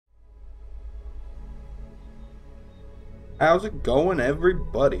How's it going,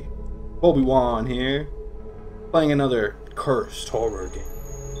 everybody? Bobe-Wan here, playing another cursed horror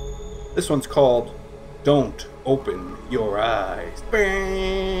game. This one's called Don't Open Your Eyes.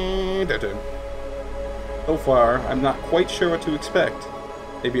 So far, I'm not quite sure what to expect.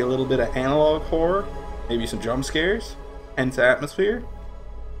 Maybe a little bit of analog horror, maybe some jump scares, tense atmosphere.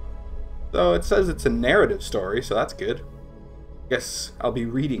 So it says it's a narrative story, so that's good. Guess I'll be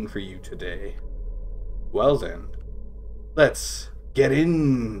reading for you today. Well then, let's get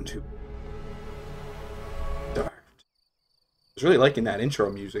into it. I was really liking that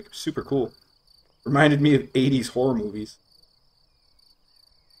intro music. Super cool. Reminded me of 80s horror movies.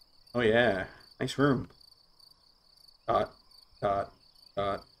 Oh yeah, nice room. Dot, dot,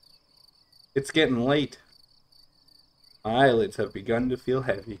 dot. It's getting late. My eyelids have begun to feel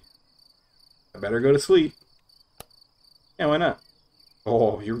heavy. I better go to sleep. Yeah, why not?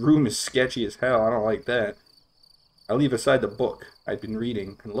 Oh, your room is sketchy as hell. I don't like that. I leave aside the book I'd been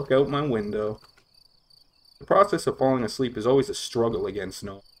reading and look out my window. The process of falling asleep is always a struggle against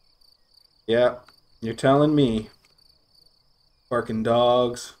no. Yeah, you're telling me. Barking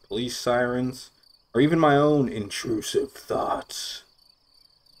dogs, police sirens, or even my own intrusive thoughts.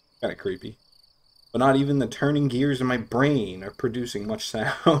 Kinda creepy. But not even the turning gears in my brain are producing much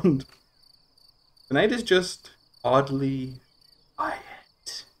sound. Tonight is just oddly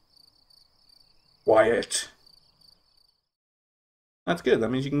quiet. Quiet. That's good. That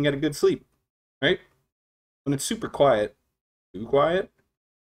means you can get a good sleep, right? When it's super quiet. Too quiet?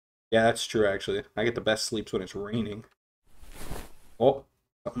 Yeah, that's true, actually. I get the best sleeps when it's raining. Oh,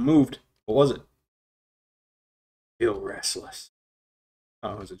 something moved. What was it? Feel restless.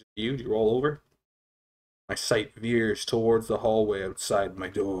 Oh, is it just you? Did you roll over? My sight veers towards the hallway outside my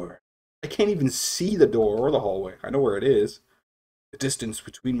door. I can't even see the door or the hallway. I know where it is. The distance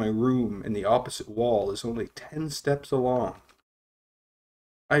between my room and the opposite wall is only 10 steps along.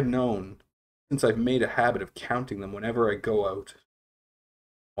 I've known, since I've made a habit of counting them whenever I go out.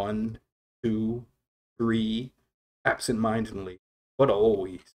 1, 2, 3, absent-mindedly, but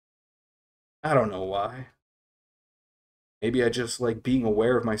always. I don't know why. Maybe I just like being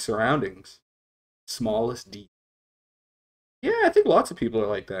aware of my surroundings. Smallest detail. Yeah, I think lots of people are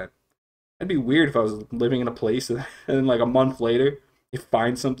like that. It'd be weird if I was living in a place and then like a month later, you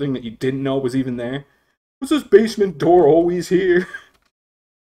find something that you didn't know was even there. Was this basement door always here?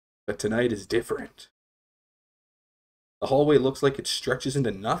 But tonight is different. The hallway looks like it stretches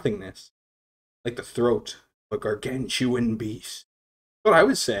into nothingness. Like the throat of a gargantuan beast. What I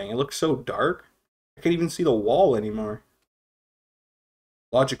was saying, it looks so dark, I can't even see the wall anymore.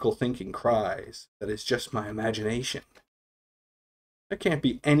 Logical thinking cries that it's just my imagination. There can't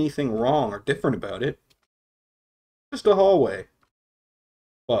be anything wrong or different about it. Just a hallway.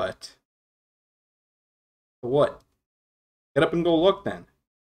 But what? Get up and go look then.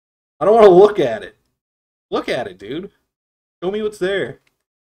 I don't want to look at it. Look at it, dude. Show me what's there.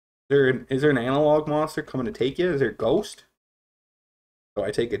 Is there an analog monster coming to take you? Is there a ghost? So I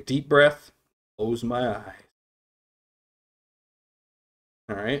take a deep breath, close my eyes.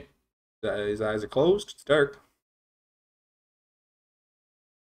 Alright. His eyes are closed. It's dark.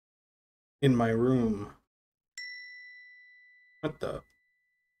 In my room. What the?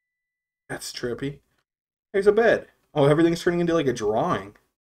 That's trippy. There's a bed. Oh, everything's turning into like a drawing.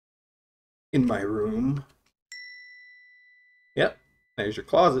 In my room. Yep. There's your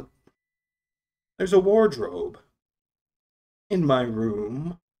closet. There's a wardrobe. In my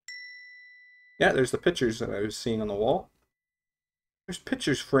room. Yeah, there's the pictures that I was seeing on the wall. There's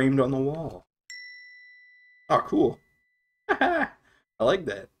pictures framed on the wall. Oh, cool. I like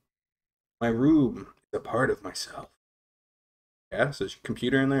that. My room is a part of myself. Yeah, so there's your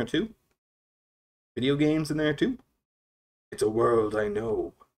computer in there too. Video games in there too. It's a world I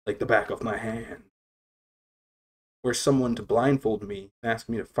know, like the back of my hand. Were someone to blindfold me and ask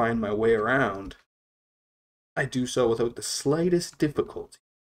me to find my way around, I do so without the slightest difficulty.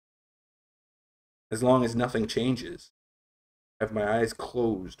 As long as nothing changes, have my eyes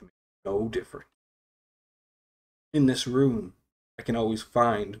closed, no different. In this room, I can always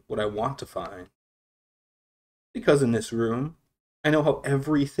find what I want to find. Because in this room, I know how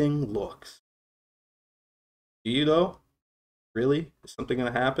everything looks. Do you though? Really? Is something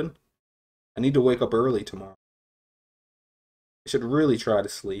gonna happen? I need to wake up early tomorrow. I should really try to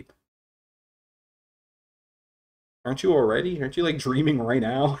sleep. Aren't you already? Aren't you like dreaming right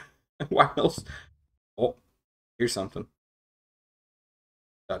now? Why else? Oh, here's something.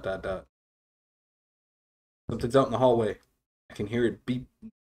 Dot dot dot. Something's out in the hallway. I can hear it beep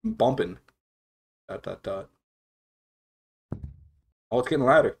bumping. Dot dot dot. Oh, it's getting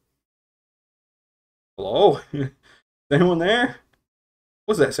louder. Hello? anyone there?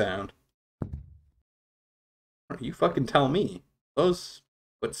 What's that sound? You fucking tell me. Those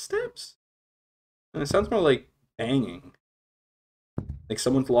footsteps? And it sounds more like banging. Like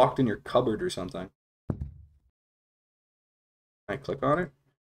someone's locked in your cupboard or something. Can I click on it?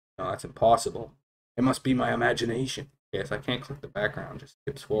 No, that's impossible. It must be my imagination. Yes, I can't click the background, just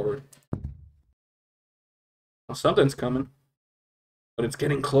skips forward. Well, something's coming. But it's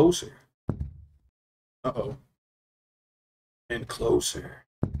getting closer. Uh-oh. And closer.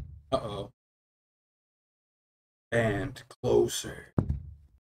 Uh-oh. And closer.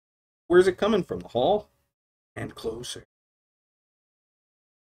 Where's it coming from? The hall? And closer.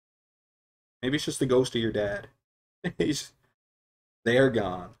 Maybe it's just the ghost of your dad. They're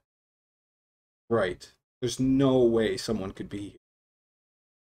gone. Right. There's no way someone could be here.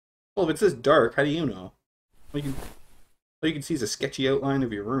 Well, if it's this dark, how do you know? All you can see is a sketchy outline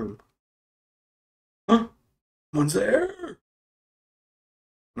of your room. Huh? Someone's there? I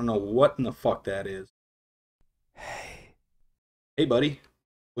don't know what in the fuck that is. Hey. Hey, buddy.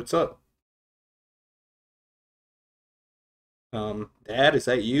 What's up? Dad, is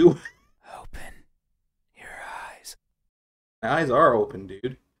that you? Open your eyes. My eyes are open,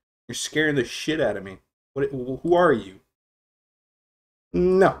 dude. You're scaring the shit out of me. Who are you?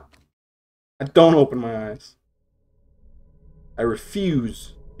 No. I don't open my eyes. I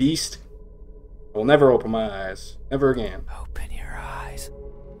refuse, beast. I will never open my eyes. Never again. Open your eyes.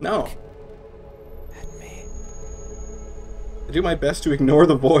 No. Look at me. I do my best to ignore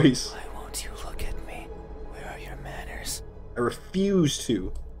the voice. Why won't you look at me? Where are your manners? I refuse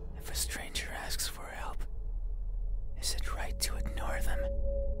to. If a stranger asks for help, is it right to ignore them?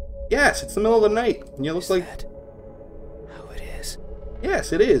 Yes, it's the middle of the night. And you look like... That how it is?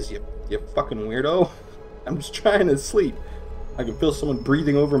 Yes, it is, you fucking weirdo. I'm just trying to sleep. I can feel someone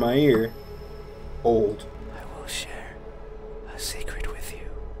breathing over my ear. Old. I will share a secret with you.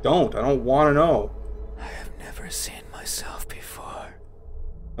 Don't. I don't want to know. I have never seen myself before.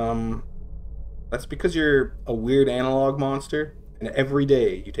 That's because you're a weird analog monster, and every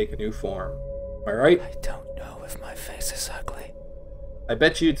day you take a new form. Am I right? I don't know if my face is ugly. I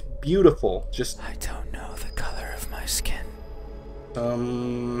bet you it's beautiful. Just, I don't know the color of my skin.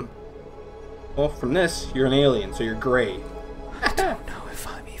 well, from this, you're an alien, so you're gray. I don't know if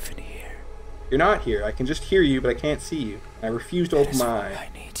I'm even here. You're not here. I can just hear you, but I can't see you. I refuse to open my eye.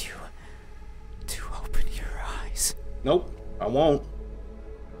 I need you to open your eyes. Nope, I won't.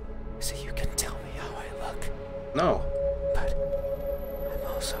 So you can tell me how I look. No. But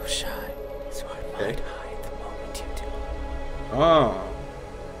I'm also shy, so I might hide the moment you do. Oh.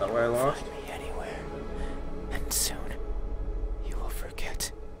 Is that why I lost? Find me anywhere, and soon you will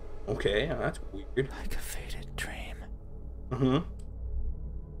forget. Okay, that's weird. Like a faded dream. Mm-hmm.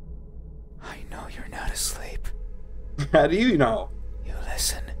 I know you're not asleep. How do you know? You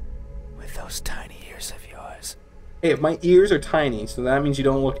listen with those tiny ears of yours. Hey, if my ears are tiny, so that means you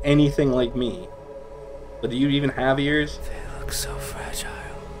don't look anything like me. But do you even have ears? They look so fragile.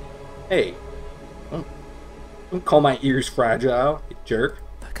 Hey, don't call my ears fragile, you jerk.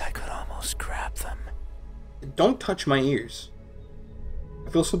 Like I could almost grab them. Don't touch my ears. I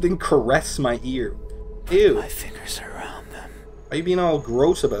feel something caress my ear. Put Ew. my fingers around them. Why are you being all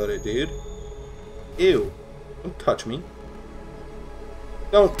gross about it, dude? Ew. Don't touch me.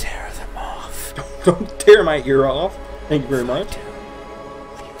 Don't Tear them off. don't tear my ear off. Thank you very much.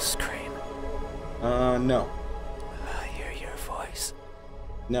 Will you scream? No. Will I hear your voice?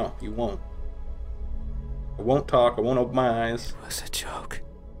 No, you won't. I won't talk. I won't open my eyes. It was a joke.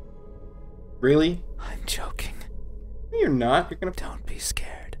 Really? I'm joking. No, you're not. Don't be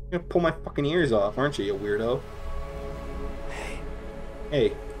scared. You're gonna pull my fucking ears off, aren't you, you weirdo? Hey,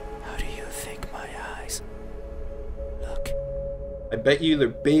 Hey, how do you think my eyes look? I bet you they're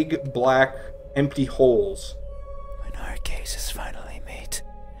big, black, empty holes. When our gazes finally meet,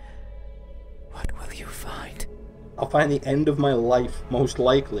 what will you find? I'll find the end of my life, most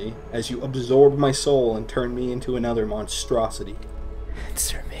likely, as you absorb my soul and turn me into another monstrosity.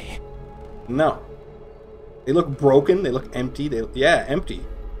 Answer me. No. They look broken, they look empty, yeah, empty.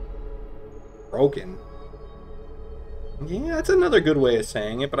 Broken. Yeah, that's another good way of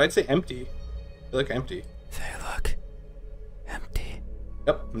saying it, but I'd say empty. They look empty. They look empty.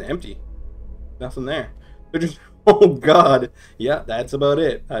 Yep, and empty. Nothing there. They're just, oh god. Yeah, that's about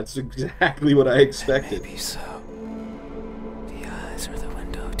it. That's exactly what I expected. Maybe so. The eyes are the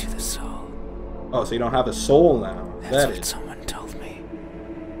window to the soul. Oh, so you don't have a soul now. That's That what is. someone told me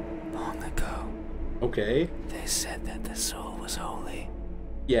long ago. Okay. They said that the soul was holy,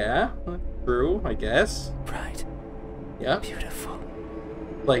 Yeah, true, I guess. bright, Yeah. beautiful.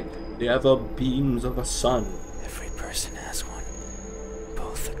 Like the ever beams of a sun. Every person has one.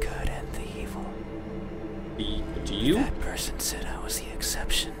 Both the good and the evil. Do you? That person said I was the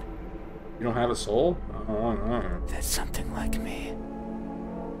exception. You don't have a soul? Oh, no. That something like me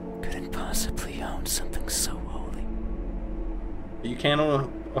couldn't possibly own something so holy. You can't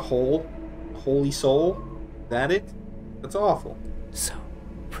own a holy soul? Is that it? That's awful. So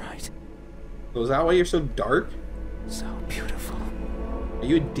bright. So is that why you're so dark? So beautiful. Are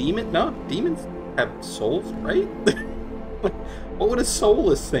you a demon? No, demons have souls, right? What would a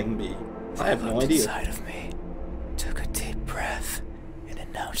soulless thing be? I have no idea. Inside of me, took a deep breath, and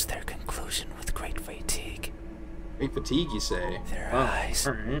announced their conclusion with great fatigue. Great fatigue, you say? Their Oh, eyes.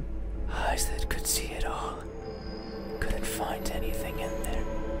 alright. Eyes that could see it all. Couldn't find anything in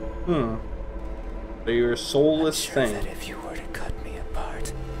there. So you're a soulless I'm sure thing. that if you were to cut me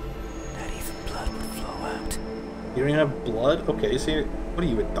apart, not even blood would flow out. You don't even have blood? Okay, so you're, what are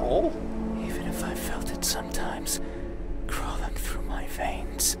you, a doll? Even if I felt it sometimes, crawling through my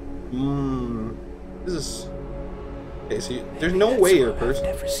veins. This is... Okay, so there's Maybe no that's way you're a why person.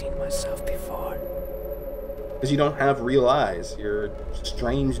 I've never seen myself before. Because you don't have real eyes. You're a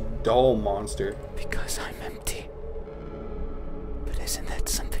strange doll monster. Because I'm empty. But isn't that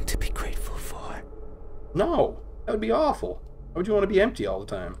something to be grateful for? No, that would be awful. Why would you want to be empty all the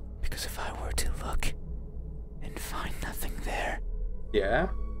time? Because if I were to look and find nothing there, Yeah?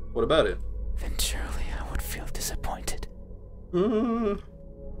 What about it? then surely I would feel disappointed. Well,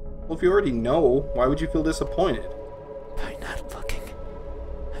 if you already know, why would you feel disappointed? By not looking,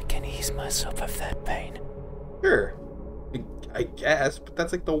 I can ease myself of that pain. Sure. I guess, but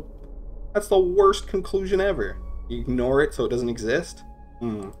that's like that's the worst conclusion ever. You ignore it so it doesn't exist?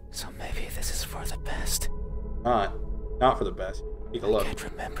 So maybe this is for the best. Not for the best. Take a look. I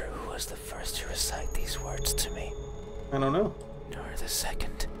can't remember who was the first to recite these words to me. I don't know. Nor the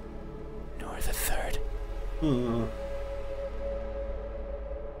second. Nor the third. Hmm.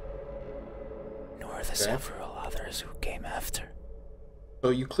 Nor the several others who came after. So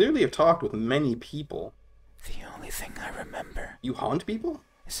you clearly have talked with many people. The only thing I remember You haunt people?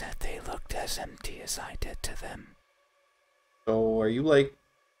 is that they looked as empty as I did to them. So are you like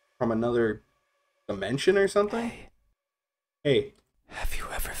from another dimension or something? Hey, Hey. have you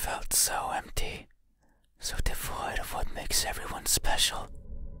ever felt so empty? So devoid of what makes everyone special?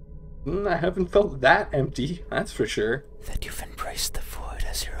 I haven't felt that empty, that's for sure. That you've embraced the void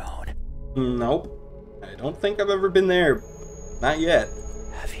as your own? Nope. I don't think I've ever been there. Not yet.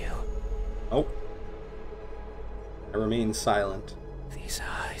 Have you? Nope. I remain silent. These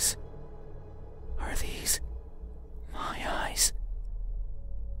eyes. Are these my eyes?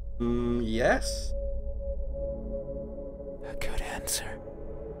 Yes? A good answer.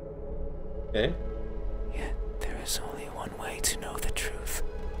 Okay. Yet there is only one way to know the truth.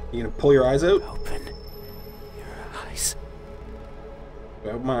 You gonna pull your eyes out? Open your eyes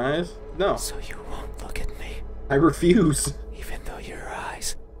Open my eyes? No. so you won't look at me, I refuse. even though your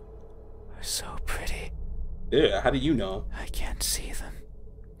eyes are so pretty. Yeah, how do you know? I can't see them,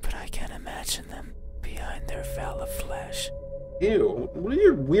 but I can imagine them behind their veil of flesh. Ew. What are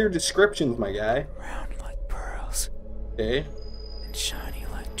your weird descriptions, my guy? Round like pearls Okay. and shiny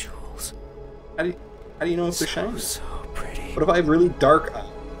like jewels. How do you know if they're shiny? So pretty. What if I have really dark eyes?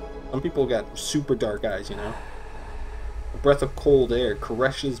 Some people got super dark eyes, you know? A breath of cold air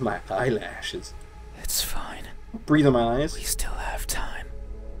caresses my eyelashes. It's fine. Breathe in my eyes. We still have time.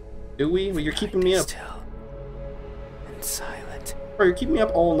 Do we? Well, you're keeping me up. Still and silent. Bro, you're keeping me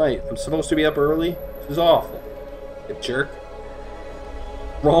up all night. I'm supposed to be up early? This is awful. You jerk.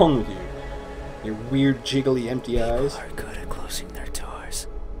 What's wrong with you? Your weird, jiggly, empty eyes. People are good at closing their doors.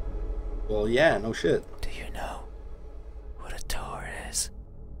 Well, yeah, no shit. Do you know what a door is?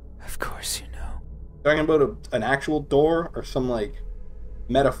 Of course you know. Talking about an actual door or some, like,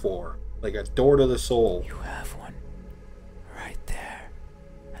 metaphor? Like a door to the soul. You have one. Right there.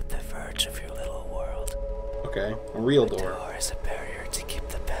 At the verge of your little world. Okay, a real A door. door is a barrier to keep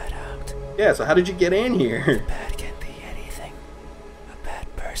the bad out. Yeah, so how did you get in here? Bad can be anything. A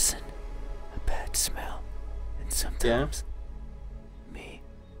bad person. A bad smell. And sometimes... me.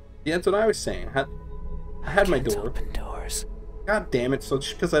 Yeah, that's what I was saying. I had my Can't door. open doors. God damn it! So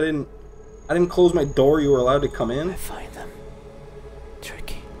just because I didn't close my door, you were allowed to come I in? find them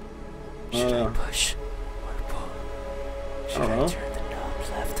tricky. Should I push or pull? Should I don't know. turn the knob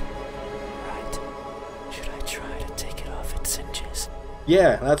left, right? Should I try to take it off its hinges?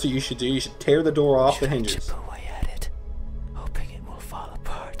 Yeah, that's what you should do. You should tear the door off Should the I hinges. chip away at it, hoping it will fall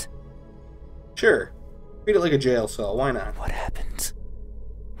apart? Sure. Treat it like a jail cell. Why not? What happens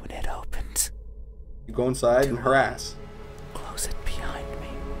when it opens? You go inside and harass. Close it behind me.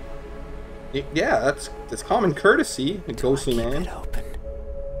 Yeah, that's common courtesy, a ghostly keep man. it open,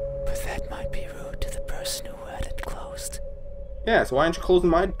 but that might be rude to the person who had it closed. Yeah, so why aren't you closing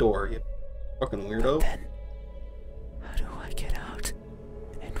my door, you fucking weirdo? But then, how do I get out?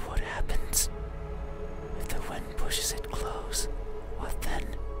 And what happens? If the wind pushes it close, what then?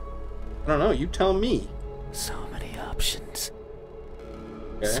 I don't know, you tell me. So many options.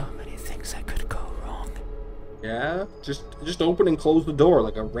 Okay. So many things that could go wrong. Yeah, just open and close the door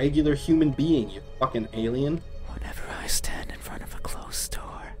like a regular human being, you fucking alien. Whenever I stand in front of a closed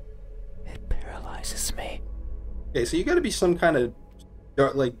door, it paralyzes me. Okay, so you gotta be some kind of,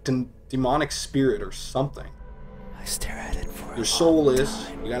 like, demonic spirit or something. I stare at it for a You're long soulless,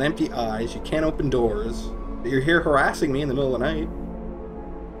 time. you got empty eyes, you can't open doors, but you're here harassing me in the middle of the night.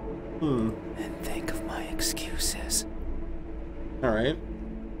 And think of my excuses, Alright.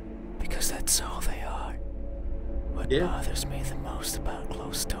 because that's all they are. What Yeah. bothers me the most about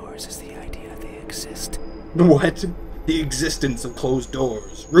closed doors is the idea they exist What? The existence of closed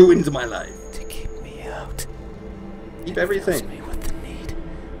doors ruins my life. to keep me out. Keep It everything. fills me with the need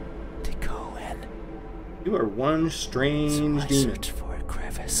to go in. You are one strange So I demon. search for a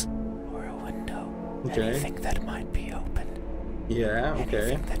crevice or a window. Okay. Anything that might be open. Yeah,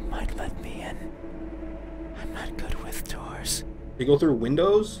 okay. Anything that might let me in. I'm not good with doors. You go through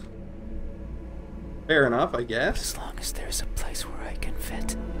windows? Fair enough, I guess. As long as there's a place where I can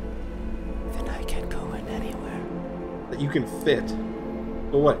fit, then I can go in anywhere. That you can fit.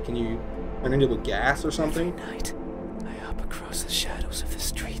 So what, can you turn into a gas or Every something? night, I hop across the shadows of the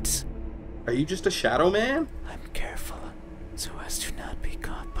streets. Are you just a shadow man? I'm careful so as to not be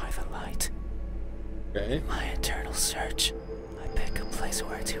caught by the light. Okay, In my eternal search, I pick a place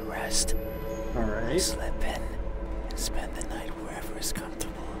where to rest. I alright. slip in and spend the night wherever is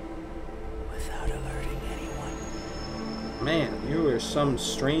comfortable, without alerting anyone. Man, you are some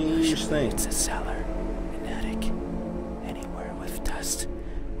strange Usually thing. it's a cellar, an attic, anywhere with dust,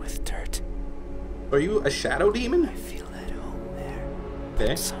 with dirt. Are you a shadow I demon? feel at home there. Okay.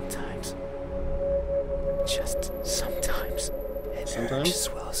 But sometimes, just sometimes, an Sometimes? urge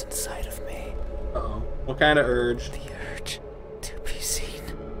swells inside of me. Uh-oh. What kind of urge? The urge to be seen.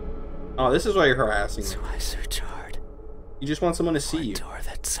 Oh, this is why you're harassing me. So I search hard You just want someone to for see a you. door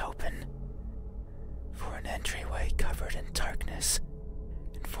that's open, for an entryway covered in darkness,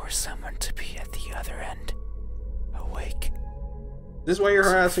 and for someone to be at the other end, awake, This is why you're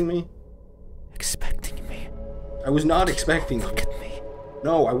harassing me? expecting me. I was not expecting you. Look at me,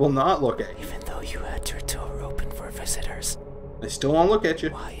 No, I will not look at you. even though you had your door open for visitors. I still won't look at you.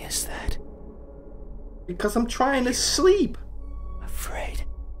 Why is that? Because I'm trying to sleep. Afraid?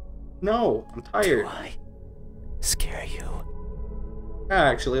 No, I'm Do tired. I scare you?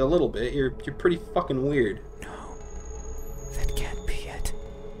 Actually, a little bit. You're pretty fucking weird. No, that can't be it.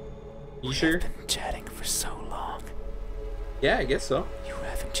 You sure? We've been chatting for so long. Yeah, I guess so. You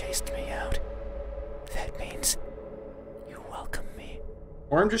haven't chased me out. That means you welcome me.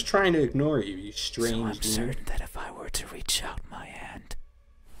 Or I'm just trying to ignore you, you So I'm strange demon. certain that if I were to reach out my hand,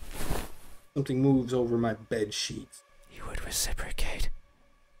 Something moves over my bed sheets. you would reciprocate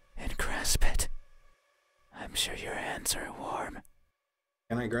and grasp it. I'm sure your hands are warm.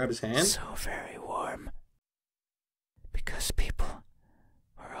 Can I grab his hand? So very warm. Because people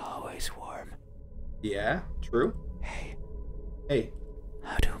are always warm. Yeah, true. Hey, Hey,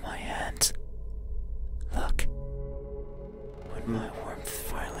 how do my hands look? When my warmth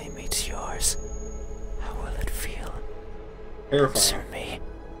finally meets yours, how will it feel? terrifying. Answer me.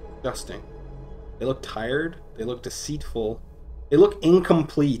 Disgusting. They look tired. They look deceitful. They look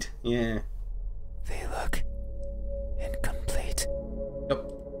incomplete. Yeah. They look incomplete.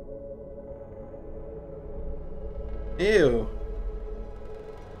 Yep. Ew.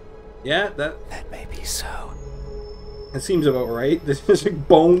 Yeah, That may be so. that seems about right. There's just like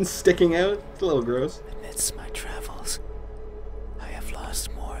bones sticking out. It's a little gross. Amidst my travels, I have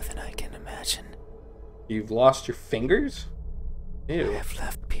lost more than I can imagine. You've lost your fingers? I Ew. have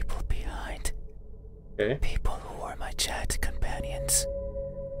left people behind. Okay. People who were my chat companions.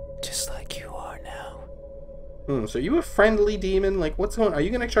 Just like you are now. So you a friendly demon? Like, what's going on? Are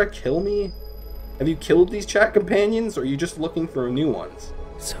you gonna try to kill me? Have you killed these chat companions, or are you just looking for new ones?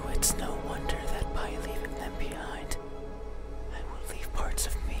 So it's no wonder that by leaving them behind, I will leave parts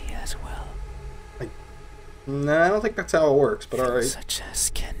of me as well. Nah, I don't think that's how it works, but Things alright. such as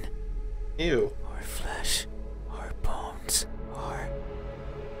skin, Ew. or flesh, or bones, or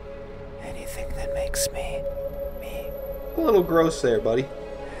anything that makes me, me, A little gross there, buddy.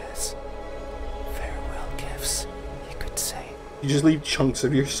 as farewell gifts, you could say. You just leave chunks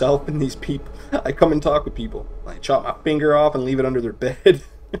of yourself in these people. I come and talk with people. I chop my finger off and leave it under their bed.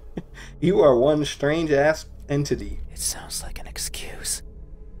 You are one strange-ass entity. It sounds like an excuse.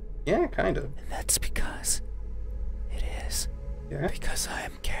 Yeah, kind of. And that's because it is. Yeah, Because I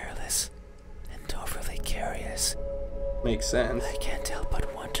am careless and overly curious. makes sense. I can't help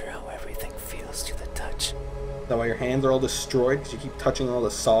but wonder how everything feels to the touch. Is that why your hands are all destroyed? Because you keep touching all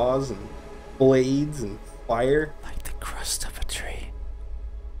the saws and blades and fire? Like the crust of a tree.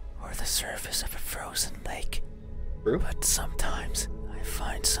 Or the surface of a frozen lake. True. But sometimes I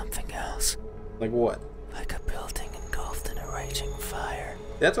find something else. Like what? Like a building engulfed in a raging fire.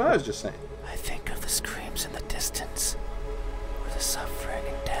 That's what I was just saying. I think of the screams in the distance. Or the suffering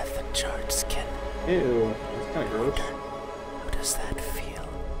and death and charred skin. Ew, that's kind of gross. How does that feel?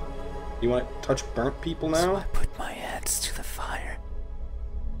 You want to touch burnt people So now? I put my hands to the fire.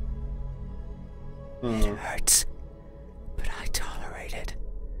 Hmm. It hurts, but I tolerate it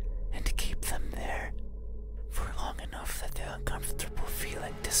and keep them there for long enough that the uncomfortable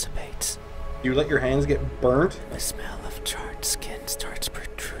feeling dissipates. You let your hands get burnt? The smell of charred skin starts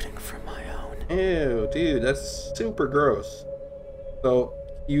protruding from my own. Ew, dude, that's super gross. So,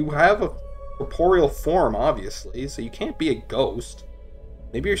 you have a corporeal form, obviously, so you can't be a ghost.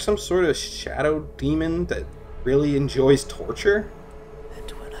 Maybe you're some sort of shadow demon that really enjoys torture? And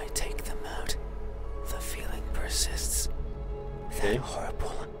when I take them out, the feeling persists. Okay. That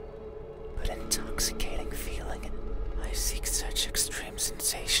horrible but intoxicating feeling. I seek such extreme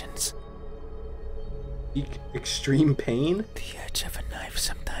sensations. Extreme pain? The edge of a knife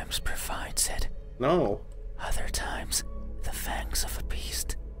sometimes provides it. No. Other times, the fangs of a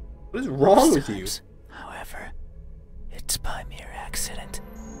beast. What is wrong with you? Sometimes, however, it's by mere accident.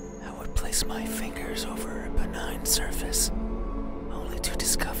 I would place my fingers over a benign surface, only to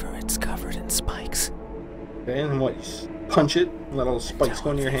discover it's covered in spikes. Okay, and what, you punch it and let all the spikes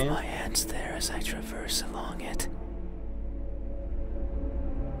go into your Leave hand? my hands there as I traverse along it,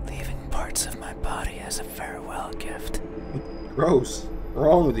 leaving parts of my body as a farewell gift. Gross. What's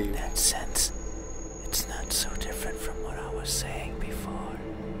wrong with you? In that sense, it's not so different from what I was saying before.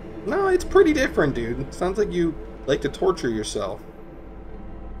 No, it's pretty different, dude. Sounds like you like to torture yourself.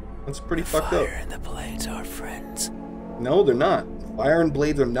 That's pretty The fucked up. fire and the blades are friends. No, they're not. Fire and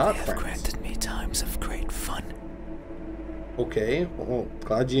blades are not They have friends. granted me times of great fun. Okay, well,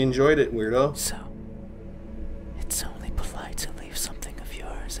 glad you enjoyed it, weirdo. So, it's only polite to leave something of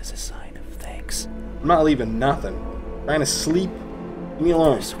yours as a sign of thanks. I'm not leaving nothing. Trying to sleep. Leave me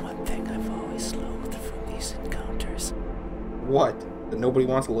alone. There's one thing I've always loathed from these encounters. What? That nobody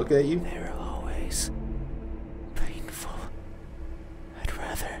wants to look at you? They're always painful. I'd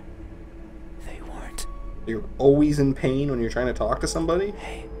rather they weren't. You're always in pain when you're trying to talk to somebody?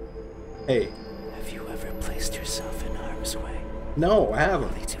 Hey, Hey, have you ever placed yourself in harm's way? no, I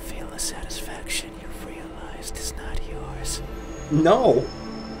haven't. Only to feel a satisfaction you've realized is not yours. No,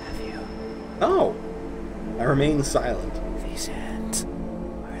 Have you? no. I remain silent. These hands.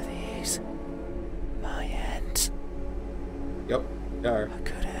 Are these my hands? Yep, they are. A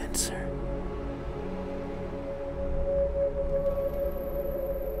good answer.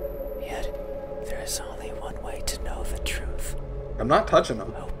 Yet, there is only one way to know the truth. I'm not touching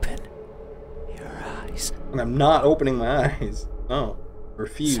them. Open your eyes. And I'm not opening my eyes. No.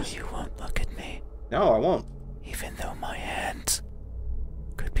 Refuse. So you won't look at me, No, I won't. even though my hands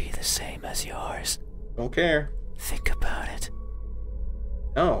could be the same as yours. Don't care. Think about it.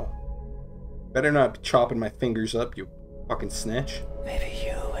 No. Better not be chopping my fingers up, you fucking snitch. Maybe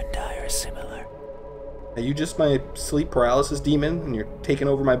you and I are similar. Are you just my sleep paralysis demon and you're taking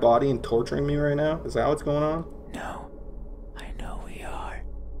over my body and torturing me right now? Is that what's going on? No, I know we are.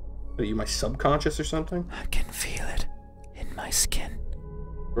 Are you my subconscious or something? I can feel it in my skin.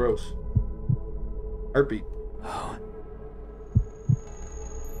 Gross. Heartbeat. Oh.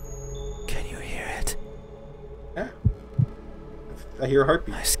 Can you hear it? Yeah. I hear a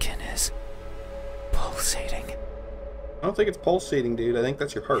heartbeat. My skin is pulsating. I don't think it's pulsating, dude. I think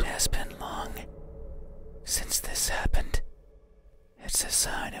that's your heart. It has been long since this happened. It's a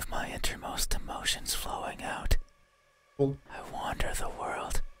sign of my innermost emotions flowing out. Well, I wander the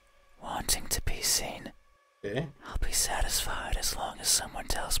world, wanting to be seen. okay. I'll be satisfied as long as someone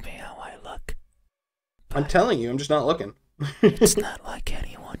tells me how I look. I'm telling you, I'm just not looking. It's not like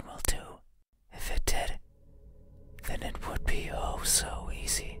anyone will do. If it did, then it would be oh so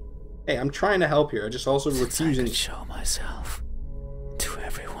easy. Hey, I'm trying to help here. I just also Since I refuse. could show myself to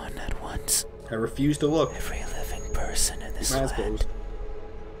everyone at once, I refuse to look. every living person in this My eyes land, closed.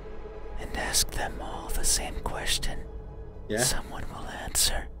 and ask them all the same question. Yeah? Someone will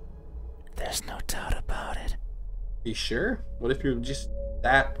answer. There's no doubt about it. You sure? What if you're just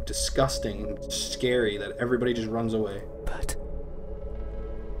that disgusting and scary that everybody just runs away? But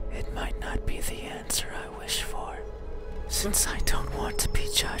it It might not be the answer I wish for, since I don't want to be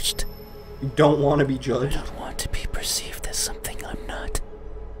judged. You don't want to be I judged? don't want to be perceived as something I'm not.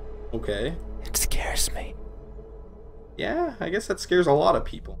 Okay. It scares me. Yeah, I guess that scares a lot of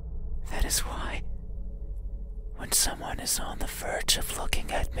people. That is why, when someone is on the verge of looking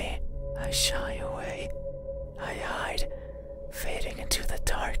at me, I shy away. I hide, fading into the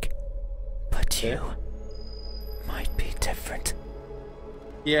dark. But you might be different.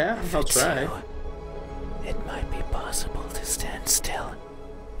 Yeah, If I'll it's try. you, it might be possible to stand still,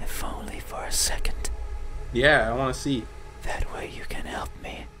 if only for a second. Yeah, I want to see. That way you can help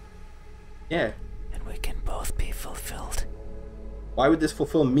me, Yeah. and we can both be fulfilled. Why would this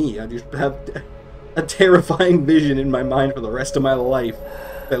fulfill me? I just have a terrifying vision in my mind for the rest of my life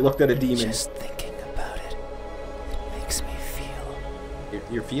that looked at a demon. Just thinking about it, it makes me feel.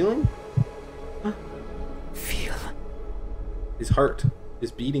 You're feeling? Feel His heart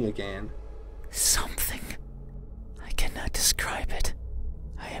is beating again. something. I cannot describe it.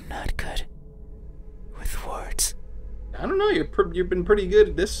 I am not good with words. I don't know, you've been pretty good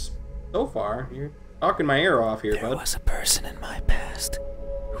at this so far. You're talking my ear off here, There bud. was a person in my past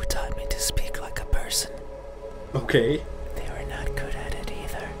who taught me to speak like a person. Okay. They were not good at it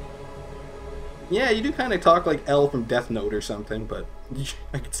either. Yeah, you do kind of talk like L from Death Note or something, but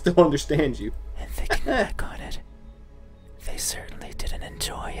I can still understand you. And thinking back on it, they certainly didn't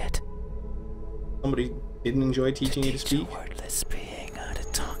enjoy it. Somebody didn't enjoy teaching you to teach speak? a wordless being how to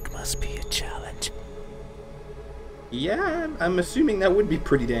talk must be a challenge. Yeah, I'm assuming that would be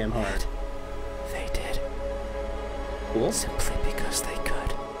pretty damn hard. They did, Cool. simply because they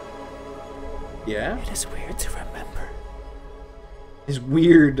could. Yeah? It is weird to remember, It's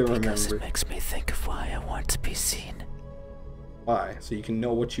weird to because it remember. makes me think of why I want to be seen, Why? So you can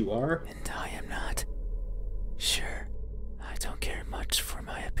know what you are? and I am not. Sure, I don't care much for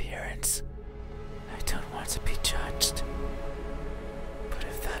my appearance. I don't want to be judged. But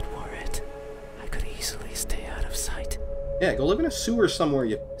if that were it, I could easily stay out of sight. Yeah, go live in a sewer somewhere,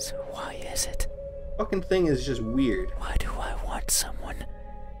 you So why is it? fucking thing is just weird. Why do I want someone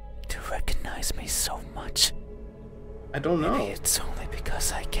to recognize me so much? I don't know. Maybe it's only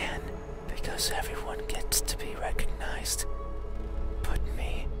because I can. Because everyone gets to be recognized. But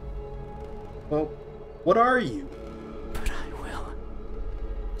me. Well, what are you? But I will.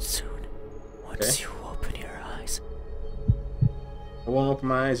 Soon. Once Okay. you open your eyes. I won't open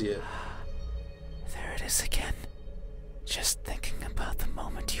my eyes yet. There it is again. Just thinking about the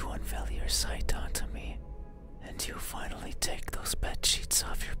moment you unveil your sight onto me. And you finally take those bed sheets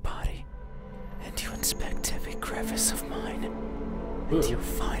off your body. And you inspect every crevice of mine. And you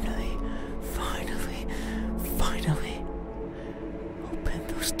finally open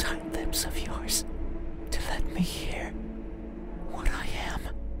those tight lips of yours to let me hear what I am.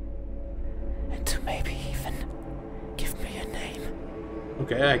 And to maybe even give me a name.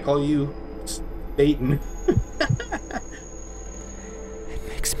 Okay, I call you Satan. It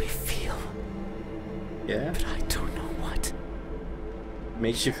makes me feel, Yeah? but I don't know what.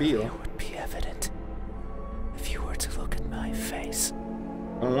 Makes you Surely feel. it would be evident if you were to look at my face.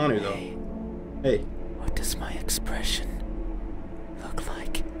 I don't want to, though. Hey, Hey, what does my expression look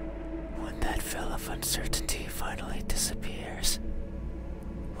like when that veil of uncertainty finally disappears?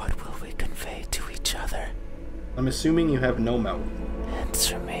 What will we convey to each other? I'm assuming you have no mouth.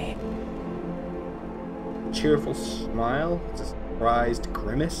 Answer me. Cheerful smile? It's a surprised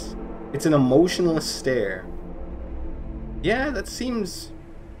grimace? It's an emotionless stare. Yeah, that seems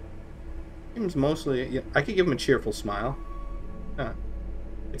mostly... Yeah, I could give him a cheerful smile. Huh.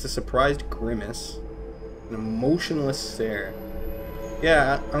 It's a surprised grimace. An emotionless stare.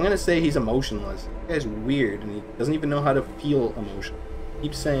 Yeah, I'm gonna say he's emotionless. That guy's weird, and he doesn't even know how to feel emotion. He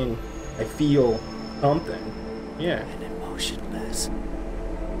keeps saying, I feel something. Yeah. An emotionless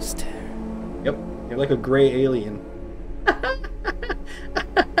stare. Yep. You're like a gray alien.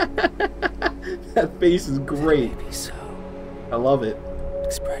 That face is great. Maybe so. I love it.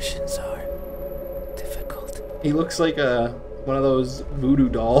 Expressions are difficult. He looks like one of those voodoo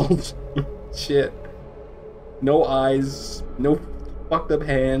dolls. Shit. No eyes, no fucked up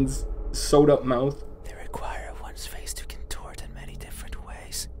hands, sewed up mouth. They require one's face to contort in many different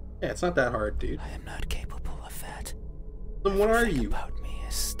ways. Yeah, it's not that hard, dude. I am not capable of that. Then what are Everything you? about me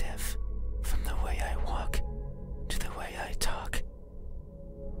is stiff. From the way I walk, to the way I talk,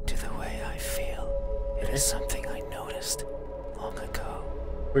 to the way I feel. It is something I noticed long ago.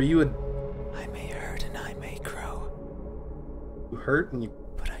 Are you I may hurt and I may grow, hurt and you...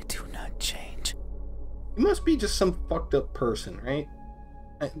 but I do not change. You must be just some fucked up person, right?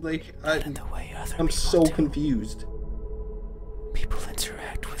 Not in the way other I'm people so do. confused. People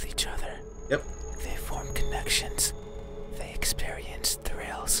interact with each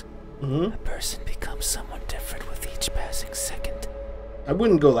A person becomes someone different with each passing second. I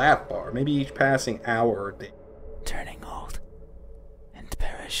wouldn't go that far. Maybe each passing hour or day. Turning old and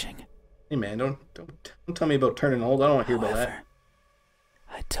perishing. Hey man, don't tell me about turning old. I don't want to hear about that. However,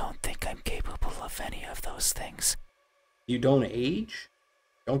 I don't think I'm capable of any of those things. You don't age?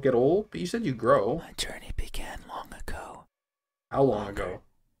 Don't get old? But you said you grow. My journey began long ago. How long ago?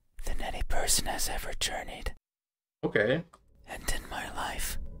 Than any person has ever journeyed. Okay. And in my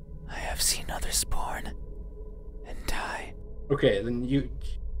life, I have seen others born and die. Okay, then you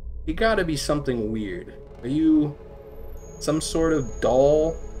gotta be something weird. Are you some sort of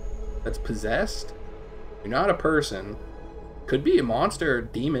doll that's possessed? You're not a person. Could be a monster or a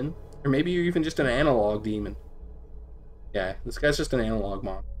demon. Or maybe you're even just an analog demon. Yeah, this guy's just an analog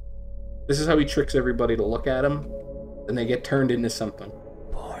monster. This is how he tricks everybody to look at him. Then they get turned into something.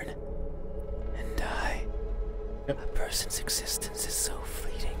 Born and die. Yep. A person's existence is so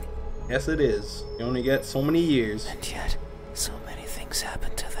fleeting. Yes, it is. You only get so many years. And yet, so many things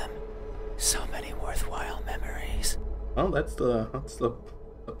happen to them. So many worthwhile memories. Well, that's the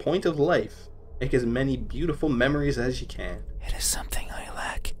point of life. Make as many beautiful memories as you can. It is something I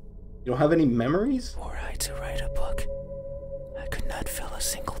lack. You don't have any memories? Were I to write a book, I could not fill a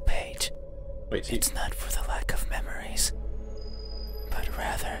single page. Wait, so It's not for the lack of memories, but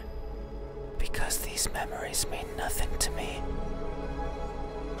rather because these memories mean nothing to me.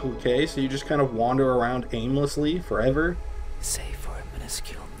 okay, so you just kind of wander around aimlessly forever? Save for a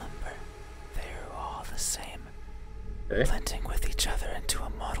minuscule number, they are all the same, Okay. blending with each other into a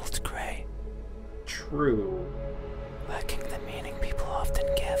mottled gray, True. lacking the meaning people often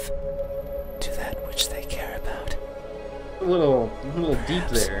give to that which they care about. A little deep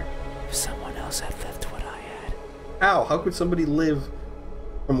Perhaps there. if someone else had lived what I had, How could somebody live,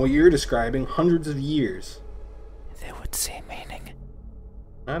 from what you're describing, hundreds of years? they would see meaning.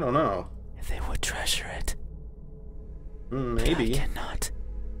 I don't know. They would treasure it. But Maybe. I cannot.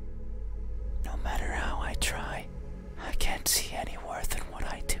 No matter how I try, I can't see any worth in what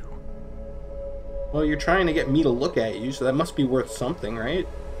I do. Well, you're trying to get me to look at you, so that must be worth something, right?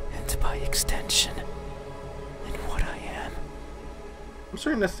 And by extension, in what I am, I'm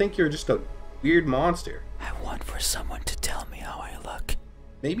starting to think you're just a weird monster. I want for someone to tell me how I look.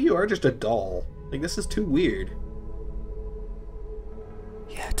 Maybe you are just a doll. Like, this is too weird.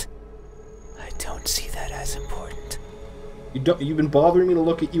 Yet, I don't see that as important. You've been bothering me to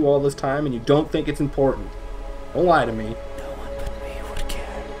look at you all this time, and you don't think it's important. Don't lie to me. No one but me would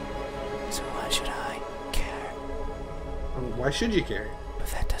care. So why should I care? Why should you care? But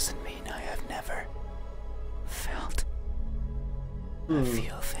that doesn't mean I have never felt. I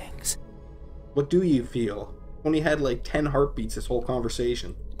feel things. What do you feel? Only had like 10 heartbeats this whole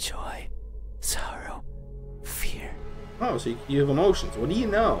conversation. Joy, sorrow, fear. Oh, so you have emotions. What do you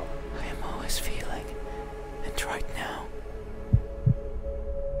know? I am always feeling. And right now,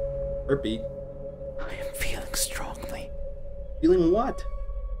 Heartbeat. I am feeling strongly. Feeling what?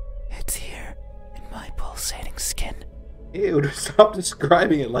 It's here, in my pulsating skin. Ew, stop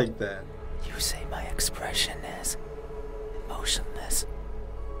describing it like that. You say my expression is emotionless,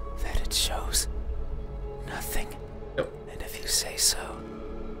 that it shows nothing. Yep. And if you say so,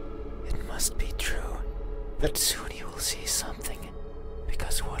 it must be true. But soon you will see something,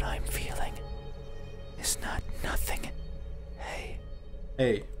 because what I'm feeling is not nothing. Hey,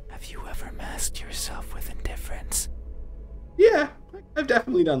 Hey. have you ever masked yourself with indifference? Yeah, I've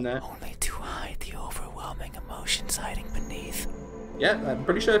definitely done that. Only to hide the overwhelming emotions hiding beneath. Yeah, I'm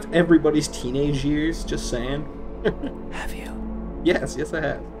pretty sure that's everybody's teenage years, just saying. Have you? Yes, I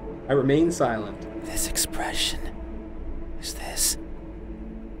have. I remain silent. This expression. Is this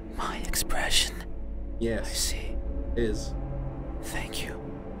my expression? I Yes, see. it is. Thank you.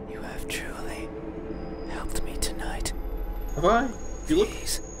 You have truly helped me tonight. Have I? You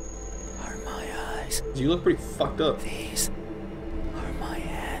These are my eyes. look pretty fucked up. These are my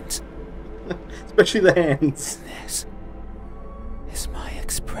hands. Especially the hands. And this is my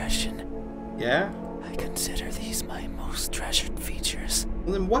expression. Yeah? I consider these my most treasured features.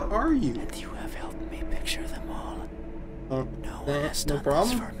 Well, then what are you? And you have helped me picture them all. Oh, No one has no done problem.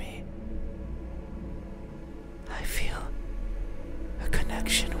 this for me. I feel a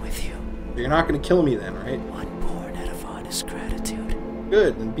connection with you. You're not gonna kill me then, right? One born out of honest gratitude.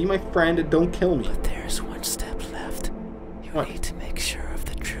 Good, then be my friend and don't kill me. But there's one step left. You What? need to make sure of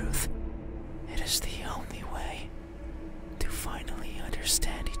the truth. It is the only way to finally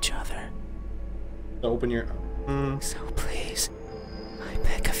understand each other. Open your... So please, I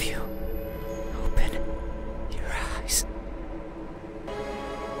beg of you, open your eyes.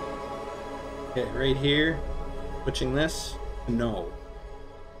 Okay, right here. Switching this. No.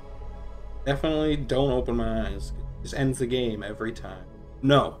 Definitely don't open my eyes. This ends the game every time.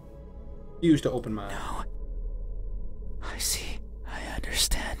 No. Refuse to open my eyes. No. I see. I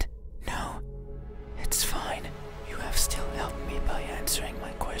understand. No. It's fine. You have still helped me by answering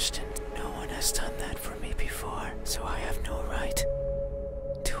my questions. No one has done that for me before, so I have no right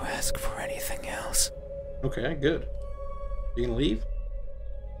to ask for anything else. Okay, good. You gonna leave?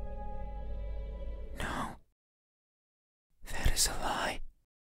 No. That is a lie.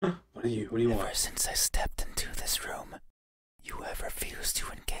 What do you want? Ever since I stepped into this room, you have refused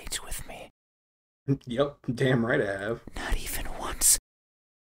to engage with me. Yep, damn right I have. Not even once.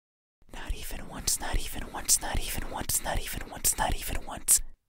 Not even once, not even once, not even once, not even once, not even once.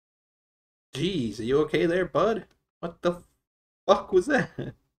 Jeez, are you okay there, bud? What the fuck was that?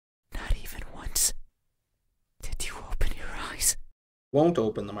 Not even once. Did you open your eyes? Won't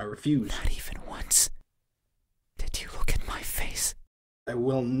open them, I refuse. Not even once. Did you look at my face? I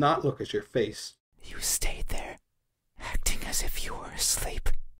will not look at your face. You stayed there, acting as if you were asleep.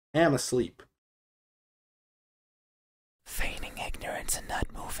 I am asleep. Feigning ignorance and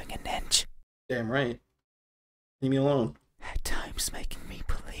not moving an inch. Damn right. Leave me alone. At times making me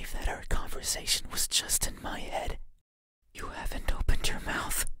believe that our conversation was just in my head. You haven't opened your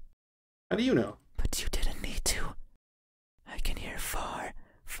mouth. How do you know? But you didn't need to. I can hear far,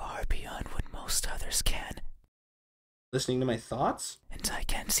 far beyond what most others can. Listening to my thoughts? And I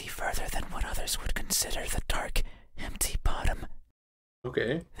can see further than what others would consider the dark, empty bottom.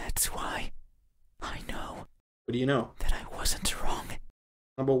 Okay. That's why I know. What do you know? That I wasn't wrong.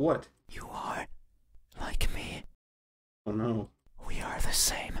 About what? You are like me. Oh no. We are the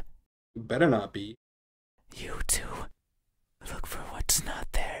same. You better not be. You too. Look for what's not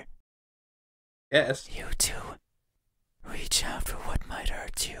there. Yes. You too. Reach out for what might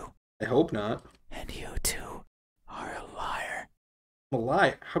hurt you. I hope not. And you too are a liar. I'm a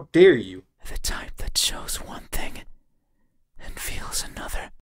liar. How dare you? The type that shows one thing and feels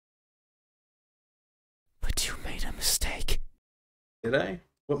another. But you made a mistake. Did I?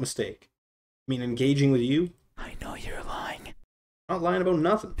 What mistake? I mean engaging with you? I know you're lying. I'm not lying about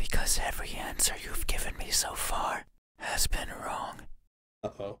nothing. Because every answer you've given me so far has been wrong.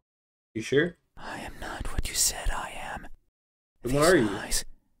 Uh-oh. You sure? I am not what you said I am. Then what are you? These eyes,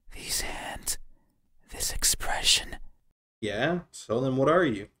 these hands, this expression. Yeah? So then what are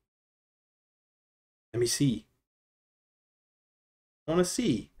you? Let me see. I want to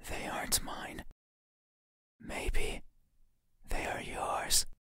see. They aren't mine. Maybe they are yours.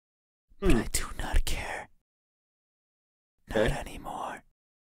 But I do not care. Not anymore.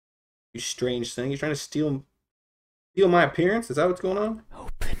 You strange thing. You're trying to steal my appearance? Is that what's going on?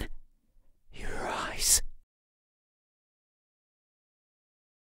 Open your eyes.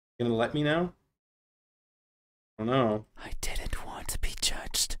 You gonna let me now? I don't know. I didn't want to be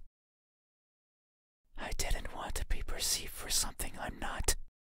judged. I didn't want to be perceived for something I'm not.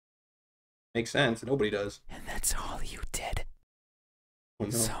 Makes sense. Nobody does. And that's all you did. Oh,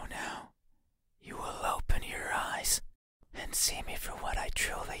 no. So now, you will open your eyes and see me for what I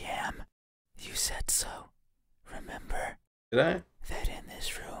truly am. You said so. Remember? Did I? That in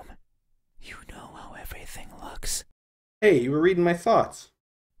this room, you know how everything looks. Hey, you were reading my thoughts.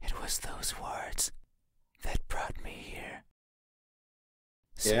 It was those words that brought me here.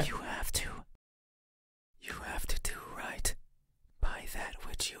 So Yeah? you have to do right by that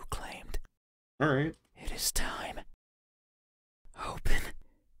which you claimed. Alright. It is time. Open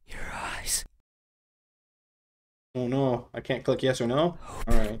your eyes. Oh no, I can't click yes or no?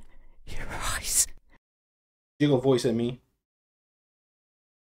 Open Alright. your eyes. You go voice at me.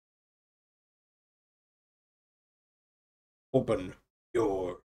 Open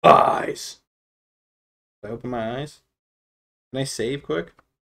your eyes. Did I open my eyes? Can I save quick?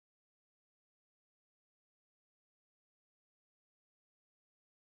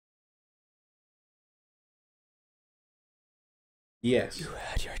 Yes. You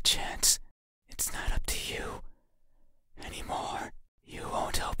had your chance. It's not up to you anymore. You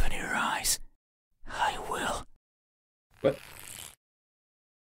won't open your eyes. I will. What?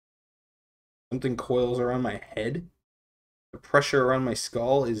 Something coils around my head? The pressure around my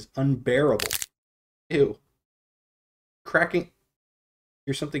skull is unbearable. Ew. Cracking.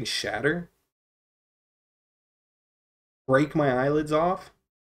 Hear something shatter? Break my eyelids off?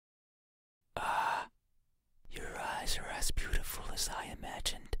 Your eyes are as beautiful as I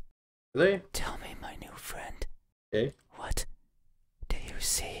imagined. Are they? Tell me, my new friend. Okay. What do you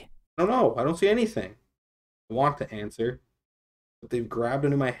see? I don't know. I don't see anything. I want to answer, but they've grabbed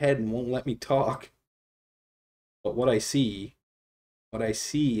into my head and won't let me talk. But what I see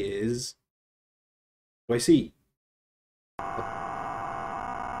is... What do I see?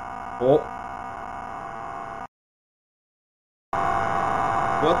 Oh.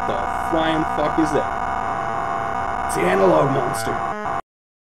 What the flying fuck is that? It's the analog monster.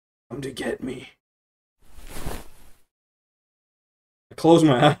 Come to get me. I close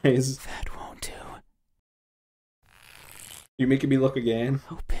my eyes. That won't do. You're making me look again.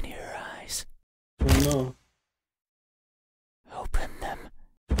 Open your eyes. Oh no. Open them.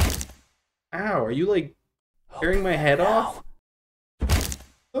 Ow, are you like tearing my head off?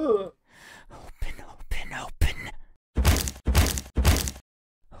 Open, open, open.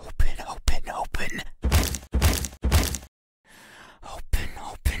 Open, open, open. Open,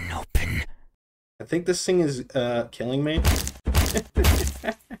 open, open. I think this thing is killing me.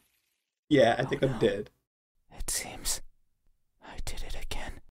 Yeah, I think I'm dead. It seems I did it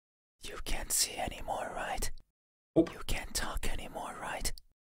again. You can't see anymore, right? Oh. You can't talk anymore, right?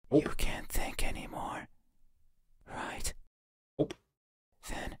 Oh. You can't think anymore, right? Oh.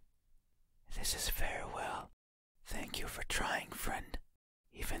 Then, this is farewell. Thank you for trying, friend.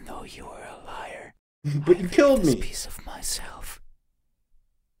 Even though you were a liar, But you I killed leave me. this piece of myself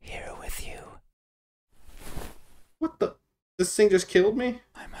here with you. What the? This thing just killed me?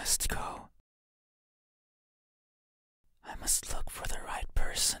 I must go. I must look for the right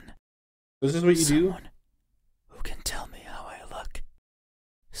person. This is what you do? Someone who can tell me how I look.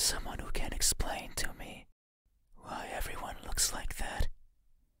 Someone who can explain to me why everyone looks like that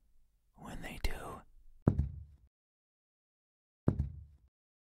when they do.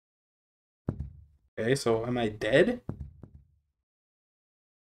 Okay, so am I dead?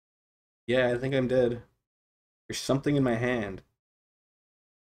 Yeah, I think I'm dead. There's something in my hand.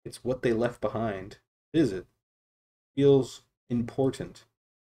 It's what they left behind. Is it? Feels important.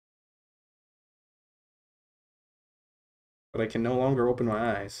 But I can no longer open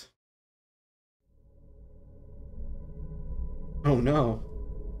my eyes. Oh no.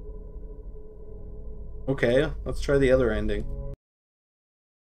 Okay, let's try the other ending.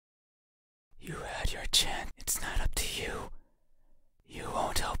 You had your chance. It's not up to you. You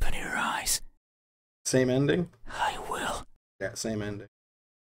won't open your eyes. Same ending? I will. Yeah, same ending.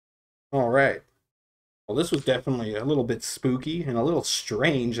 Alright. Well, this was definitely a little bit spooky and a little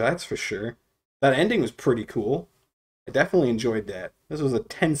strange, that's for sure. That ending was pretty cool. I definitely enjoyed that. This was a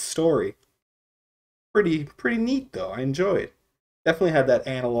tense story. Pretty neat, though. I enjoyed it. Definitely had that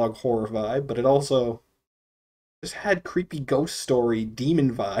analog horror vibe, but it also just had creepy ghost story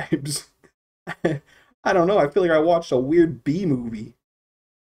demon vibes. I don't know. I feel like I watched a weird B movie.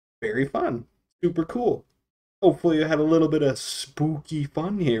 Very fun. Super cool. Hopefully you had a little bit of spooky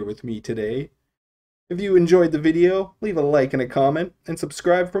fun here with me today. If you enjoyed the video, leave a like and a comment, and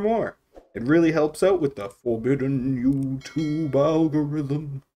subscribe for more. It really helps out with the forbidden YouTube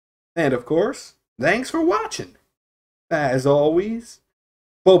algorithm. And of course, thanks for watching. As always,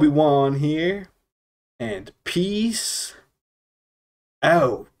 Bobe-Wan here, and peace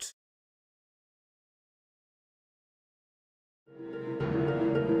out.